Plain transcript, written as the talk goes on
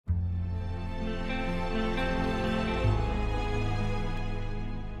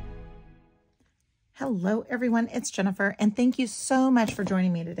Hello everyone, it's Jennifer, and thank you so much for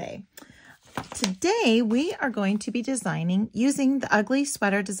joining me today. Today we are going to be designing using the Ugly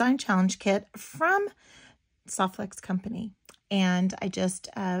Sweater Design Challenge Kit from Softflex Company. And I just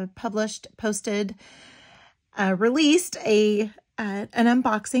released an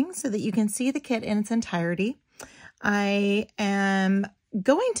unboxing so that you can see the kit in its entirety. I am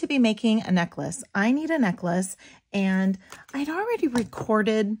going to be making a necklace. I need a necklace, and I'd already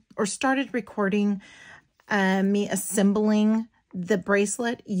recorded or started recording me assembling the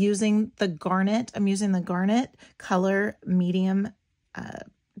bracelet using the garnet. I'm using the garnet color medium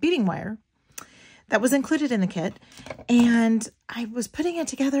beading wire that was included in the kit, and I was putting it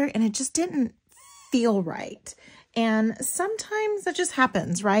together and it just didn't feel right. And sometimes that just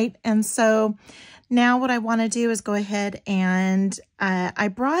happens, right? And so now what I want to do is go ahead and I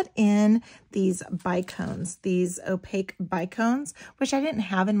brought in these bicones, these opaque bicones, which I didn't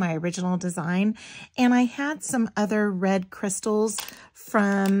have in my original design. And I had some other red crystals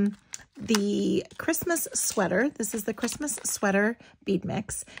from the Christmas sweater. This is the Christmas sweater bead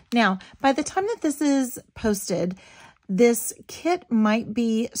mix. Now, by the time that this is posted, this kit might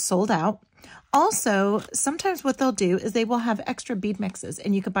be sold out. Also, sometimes what they'll do is they will have extra bead mixes,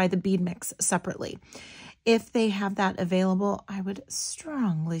 and you could buy the bead mix separately. If they have that available, I would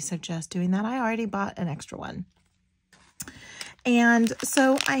strongly suggest doing that. I already bought an extra one. And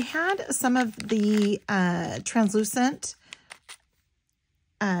so I had some of the translucent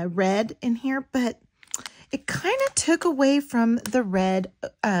red in here, but it kind of took away from the red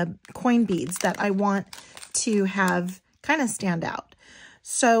coin beads that I want to have kind of stand out.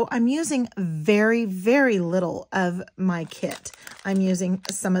 So I'm using very, very little of my kit. I'm using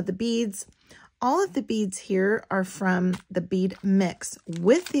some of the beads. All of the beads here are from the bead mix,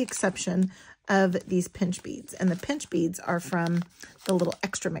 with the exception of these pinch beads. And the pinch beads are from the little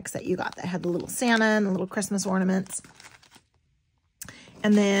extra mix that you got that had the little Santa and the little Christmas ornaments.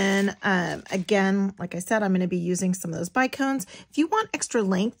 And then, again, like I said, I'm going to be using some of those bicones. If you want extra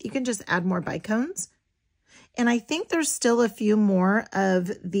length, you can just add more bicones. And I think there's still a few more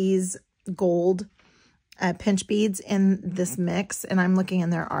of these gold pinch beads in this mix, and I'm looking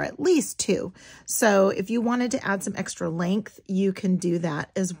and there are at least 2. So if you wanted to add some extra length, you can do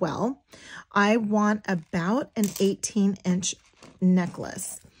that as well. I want about an 18-inch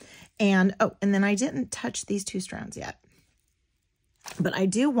necklace. And, oh, and then I didn't touch these 2 strands yet. But I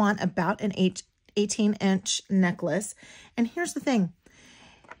do want about an 18-inch necklace. And here's the thing.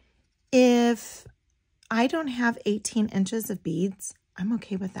 If I don't have 18 inches of beads, I'm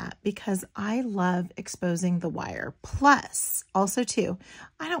okay with that because I love exposing the wire. Plus, also too,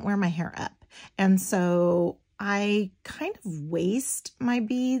 I don't wear my hair up. And so I kind of waste my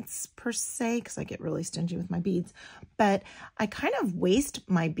beads per se, because I get really stingy with my beads, but I kind of waste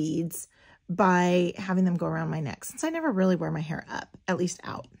my beads by having them go around my neck, since I never really wear my hair up, at least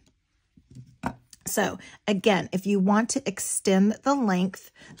out. So again, if you want to extend the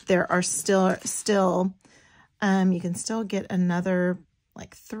length, there are still you can still get another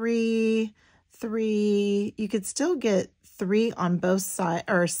like 3. You could still get 3 on both sides,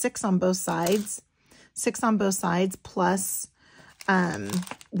 or 6 on both sides. 6 on both sides plus 1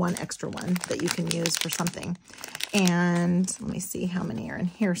 extra one that you can use for something. And let me see how many are in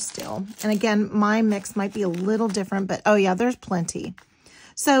here still. And again, my mix might be a little different, but oh yeah, there's plenty.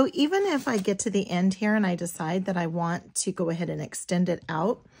 So even if I get to the end here and I decide that I want to go ahead and extend it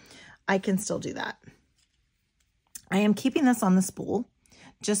out, I can still do that. I am keeping this on the spool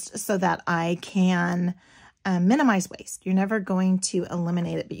just so that I can minimize waste. You're never going to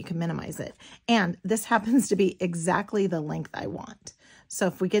eliminate it, but you can minimize it. And this happens to be exactly the length I want. So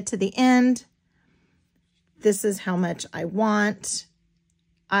if we get to the end, this is how much I want.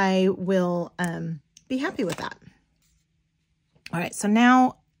 I will be happy with that. All right, so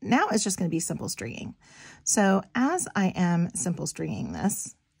now it's just going to be simple stringing. So as I am simple stringing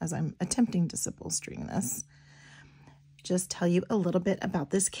this, as I'm attempting to simple string this, just tell you a little bit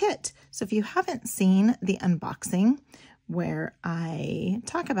about this kit. So if you haven't seen the unboxing where I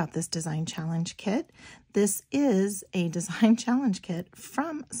talk about this design challenge kit, this is a design challenge kit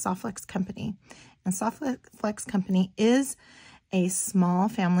from Softflex Company. And Softflex Company is a small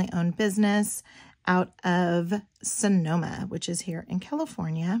family-owned business out of Sonoma, which is here in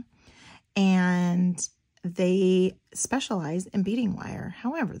California. And they specialize in beading wire.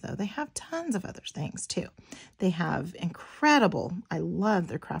 However, though, they have tons of other things too. They have incredible, I love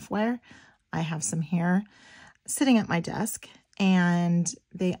their craft wire. I have some here sitting at my desk, and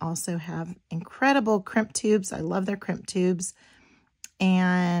they also have incredible crimp tubes. I love their crimp tubes,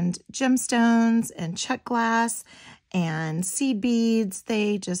 and gemstones and check glass and seed beads.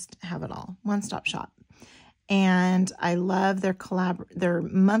 They just have it all. One-stop shop. And I love their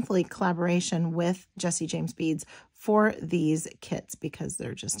monthly collaboration with Jesse James Beads for these kits because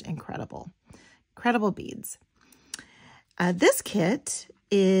they're just incredible. Incredible beads. This kit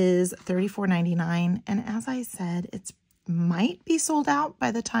is $34.99, and as I said, it might be sold out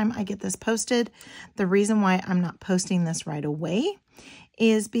by the time I get this posted. The reason why I'm not posting this right away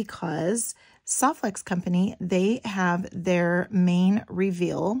is because Softflex Company, they have their main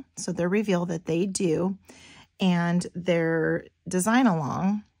reveal, so their reveal that they do, and their design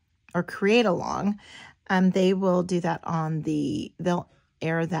along or create along, they will do that on they'll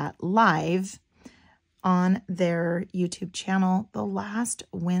air that live on their YouTube channel the last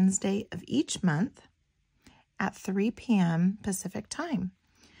Wednesday of each month at 3 p.m. Pacific time.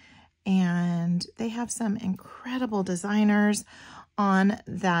 And they have some incredible designers on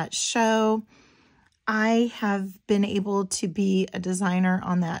that show. I have been able to be a designer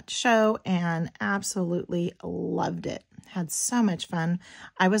on that show and absolutely loved it. Had so much fun.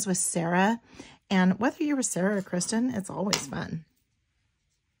 I was with Sarah, and whether you're with Sarah or Kristen, it's always fun.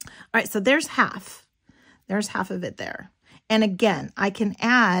 All right, so there's half. There's half of it there. And again, I can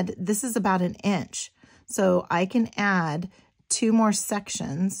add, this is about 1 inch. So I can add 2 more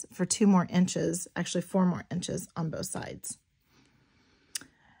sections for 2 more inches, actually 4 more inches on both sides.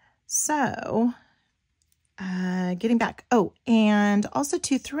 So getting back. Oh, and also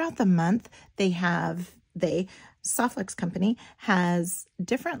too, throughout the month, Softflex Company has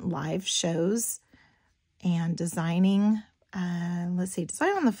different live shows and designing. Let's see,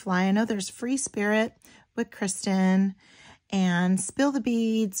 Design on the Fly. I know there's Free Spirit with Kristen and Spill the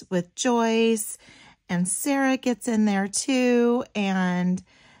Beads with Joyce, and Sarah gets in there too. And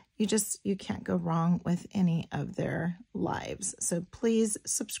you can't go wrong with any of their lives. So please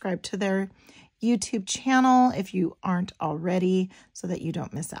subscribe to their YouTube channel if you aren't already so that you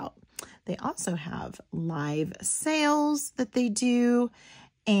don't miss out. They also have live sales that they do,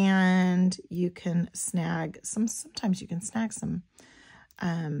 and you can snag sometimes you can snag some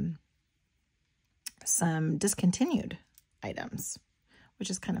discontinued items, which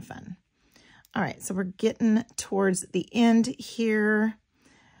is kind of fun. All right, so we're getting towards the end here,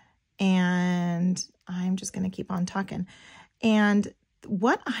 and I'm just going to keep on talking. And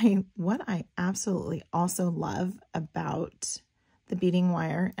what I absolutely also love about the beading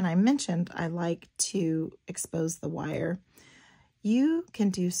wire, and I mentioned I like to expose the wire. You can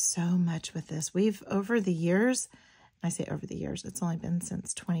do so much with this. We've, over the years, I say over the years, it's only been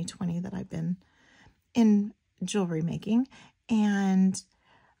since 2020 that I've been in jewelry making, and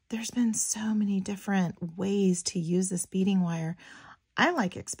there's been so many different ways to use this beading wire. I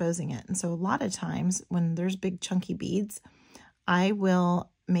like exposing it, and so a lot of times when there's big chunky beads, I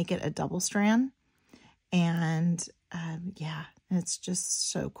will make it a double strand, and yeah, it's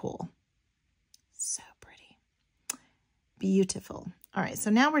just so cool. So pretty. Beautiful. All right, so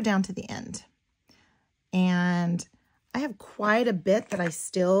now we're down to the end, and I have quite a bit that I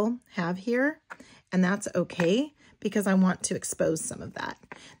still have here, and that's okay because I want to expose some of that.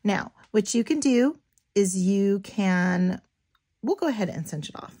 Now, what you can do is we'll go ahead and cinch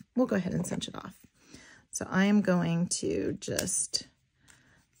it off. We'll go ahead and cinch it off. So I am going to just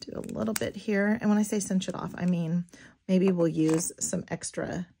do a little bit here. And when I say cinch it off, I mean, maybe we'll use some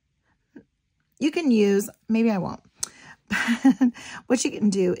extra. You can use, maybe I won't. But what you can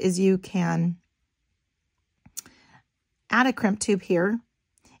do is you can add a crimp tube here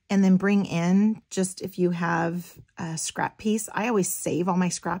and then bring in just if you have a scrap piece. I always save all my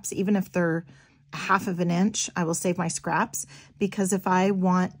scraps, even if they're 1/2 inch, I will save my scraps, because if I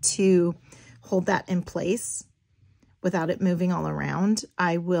want to hold that in place without it moving all around,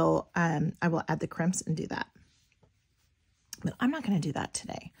 I will add the crimps and do that. But I'm not going to do that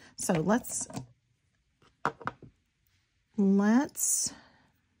today. So let's go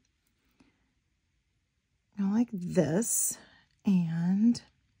like this, and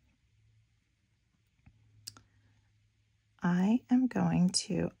I am going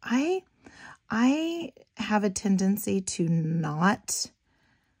to, I have a tendency to not,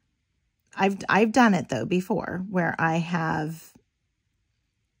 I've done it though before, where I have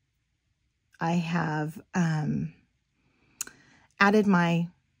added my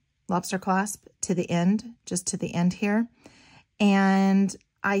lobster clasp to the end, just to the end here. And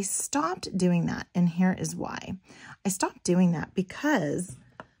I stopped doing that, and here is why. I stopped doing that because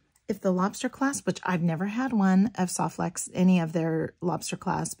if the lobster clasp, which I've never had one of Softflex, any of their lobster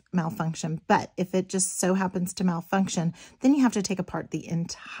clasp malfunction, but if it just so happens to malfunction, then you have to take apart the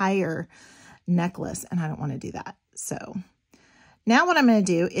entire necklace, and I don't want to do that. So Now what I'm going to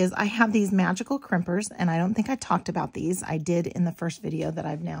do is I have these magical crimpers, and I don't think I talked about these. I did in the first video that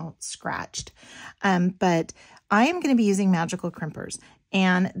I've now scratched. But I am going to be using magical crimpers.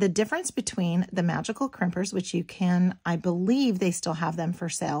 And the difference between the magical crimpers, which you can, I believe they still have them for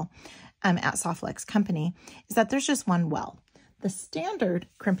sale at Softflex Company, is that there's just one well. The standard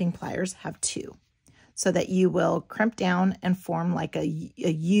crimping pliers have two, so that you will crimp down and form like a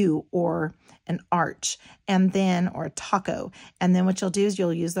U or an arch, and then, or a taco. And then what you'll do is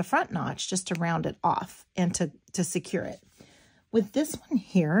you'll use the front notch just to round it off and to secure it. With this one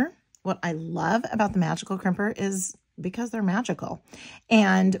here, what I love about the magical crimper is because they're magical.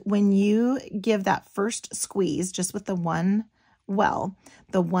 And when you give that first squeeze, just with the one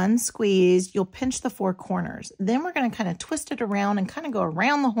squeeze, you'll pinch the four corners. Then we're going to kind of twist it around and kind of go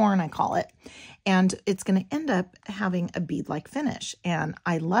around the horn, I call it. And it's going to end up having a bead-like finish. And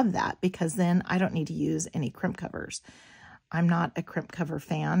I love that because then I don't need to use any crimp covers. I'm not a crimp cover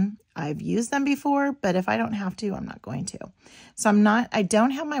fan. I've used them before, but if I don't have to, I'm not going to. So I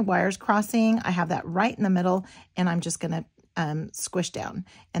don't have my wires crossing. I have that right in the middle, and I'm just going to squish down.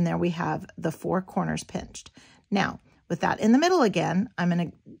 And there we have the four corners pinched. Now, with that in the middle again,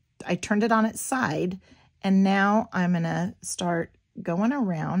 I turned it on its side, and now I'm going to start going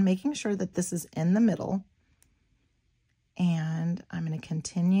around, making sure that this is in the middle. And I'm going to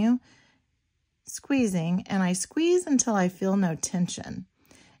continue squeezing, and I squeeze until I feel no tension.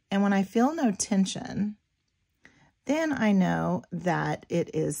 And when I feel no tension, then I know that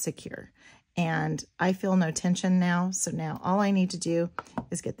it is secure. And I feel no tension now, so now all I need to do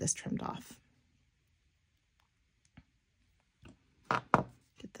is get this trimmed off.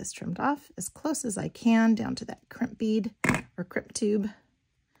 Get this trimmed off as close as I can down to that crimp bead or crimp tube.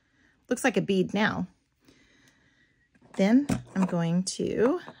 Looks like a bead now. Then I'm going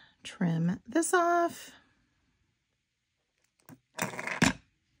to trim this off.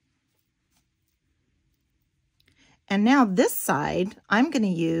 And now this side, I'm going to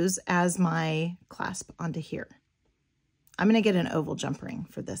use as my clasp onto here. I'm going to get an oval jump ring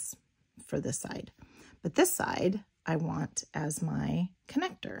for this side. But this side, I want as my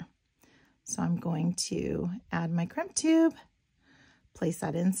connector. So I'm going to add my crimp tube, place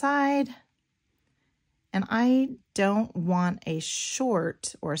that inside. And I don't want a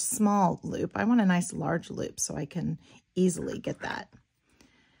short or a small loop. I want a nice large loop so I can easily get that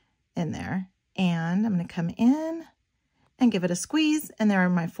in there. And I'm going to come in and give it a squeeze. And there are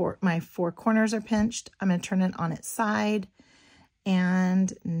my four corners are pinched. I'm going to turn it on its side.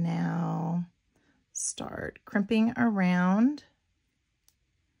 And now start crimping around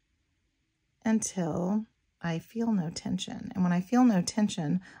until I feel no tension. And when I feel no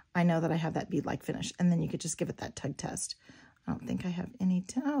tension, I know that I have that bead-like finish. And then you could just give it that tug test. I don't think I have any,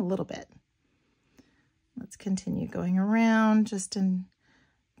 a little bit. Let's continue going around just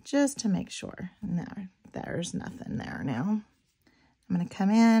to make sure. No, there's nothing there now. I'm going to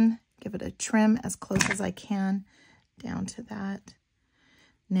come in, give it a trim as close as I can down to that.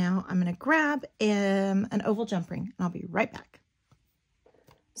 Now I'm going to grab an oval jump ring, and I'll be right back.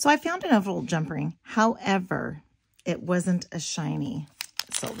 So I found an oval jump ring. However, it wasn't a shiny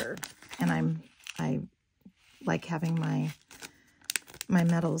silver, and I like having my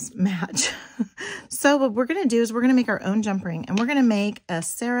metals match. So what we're going to do is we're going to make our own jump ring, and we're going to make a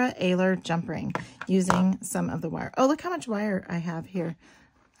Sarah Ehler jump ring using some of the wire. Oh, look how much wire I have here.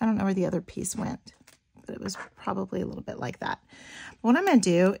 I don't know where the other piece went, but it was probably a little bit like that. What I'm going to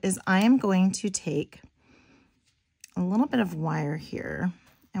do is I am going to take a little bit of wire here,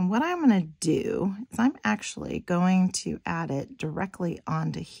 and what I'm going to do is I'm actually going to add it directly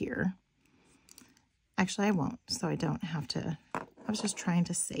onto here. Actually, I won't, so I don't have to. I was just trying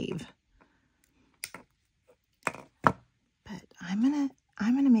to save. But I'm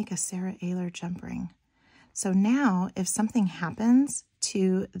gonna make a Sarah Ehler jump ring. So now if something happens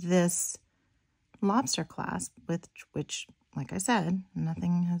to this lobster clasp, which, like I said,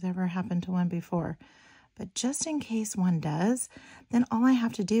 nothing has ever happened to one before, but just in case one does, then all I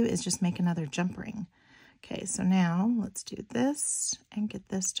have to do is just make another jump ring. Okay, so now let's do this and get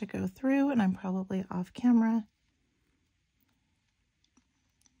this to go through, and I'm probably off camera.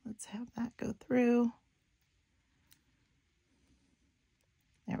 Let's have that go through.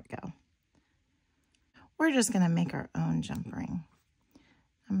 There we go. We're just going to make our own jump ring.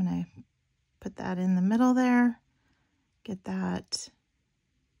 I'm going to put that in the middle there, get that,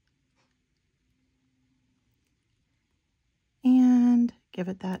 and give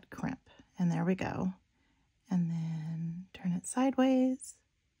it that crimp. And there we go. And then turn it sideways,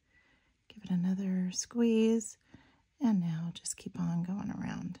 give it another squeeze, and now just keep on going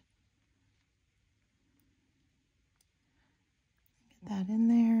around. that in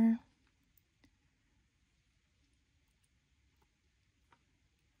there.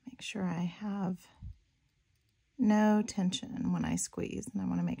 Make sure I have no tension when I squeeze, and I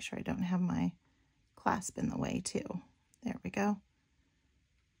want to make sure I don't have my clasp in the way too. There we go.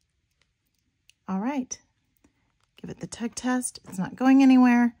 All right, give it the tug test. It's not going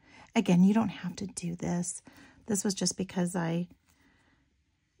anywhere. Again, you don't have to do this. This was just because I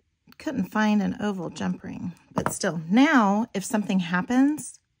couldn't find an oval jump ring, but still, now if something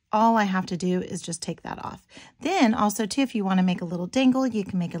happens, all I have to do is just take that off. Then also too, if you want to make a little dangle, you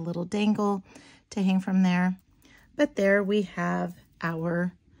can make a little dangle to hang from there. But there we have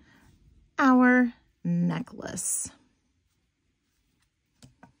our necklace.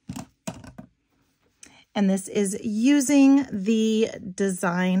 And this is using the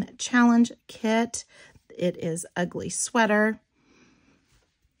Design Challenge Kit. It is Ugly Sweater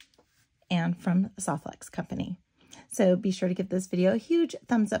and from Softflex Company. So be sure to give this video a huge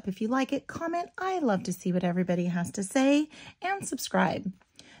thumbs up if you like it. Comment. I love to see what everybody has to say, and subscribe.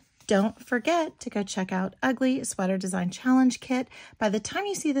 Don't forget to go check out Ugly Sweater Design Challenge Kit. By the time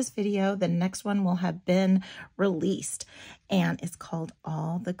you see this video, the next one will have been released, and it's called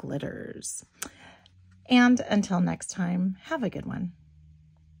All the Glitters. And until next time, have a good one.